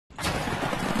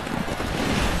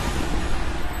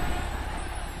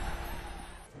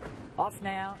Off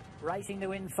now, racing to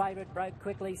win favourite, broke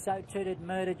quickly, so too did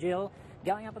Murder Jill.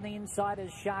 Going up on the inside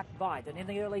is Shark Bite, and in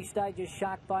the early stages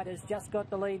Shark Bite has just got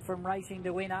the lead from Racing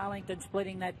to Win. Arlington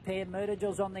splitting that pair. Murder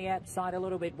Jill's on the outside a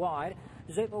little bit wide.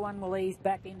 Super One will ease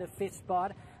back into fifth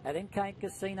spot, and then came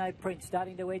Casino Prince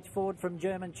starting to edge forward from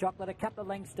German Chocolate. A couple of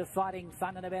lengths to Fighting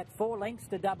Fun and about 4 lengths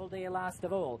to Double Dare last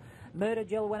of all. Murder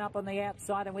Jill went up on the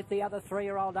outside, and with the other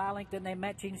 3-year-old Arlington, they're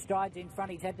matching strides in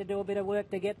front. He's had to do a bit of work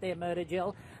to get there, Murder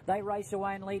Jill. They race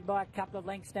away and lead by a couple of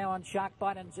lengths now on Shark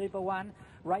Bite and Super One.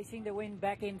 Racing to Win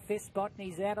back in fifth spot, and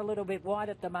he's out a little bit wide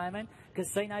at the moment.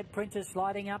 Casino Prince is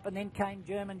sliding up, and then came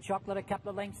German Chocolate, a couple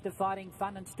of lengths to Fighting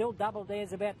Fun, and still Double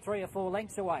Dare's about 3 or 4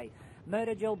 lengths away.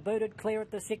 Murder Jill booted clear at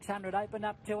the 600, opened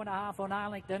up 2.5 on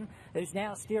Arlington, who's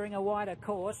now steering a wider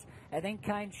course. And then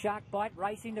came Shark Bite,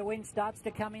 Racing to Win starts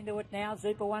to come into it now.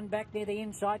 Super One back near the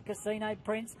inside, Casino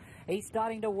Prince. He's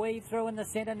starting to weave through in the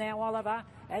centre now, Oliver,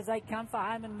 as they come for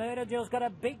home. And Murder Jill's got a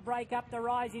big break up the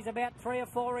rise. He's about 3 or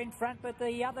 4 in front, but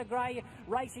the other grey,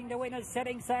 Racing to Win, is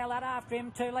setting sail out after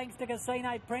him. 2 lengths to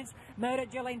Casino Prince. Murder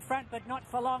Jill in front, but not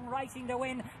for long. Racing to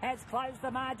Win has closed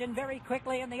the margin very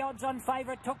quickly, and the odds-on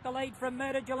favourite took the lead from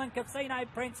Murder Jill and Casino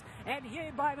Prince, and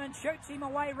Hugh Bowman shoots him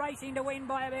away, Racing to Win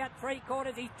by about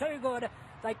 3/4. He's too good.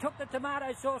 They took the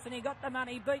tomato sauce and he got the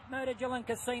money, beat Murder Jill and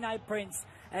Casino Prince,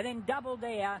 and then Double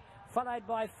Dare, followed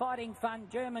by Fighting Fun,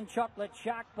 German Chocolate,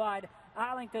 Shark Bite.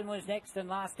 Arlington was next, and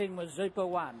last in was Super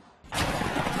One.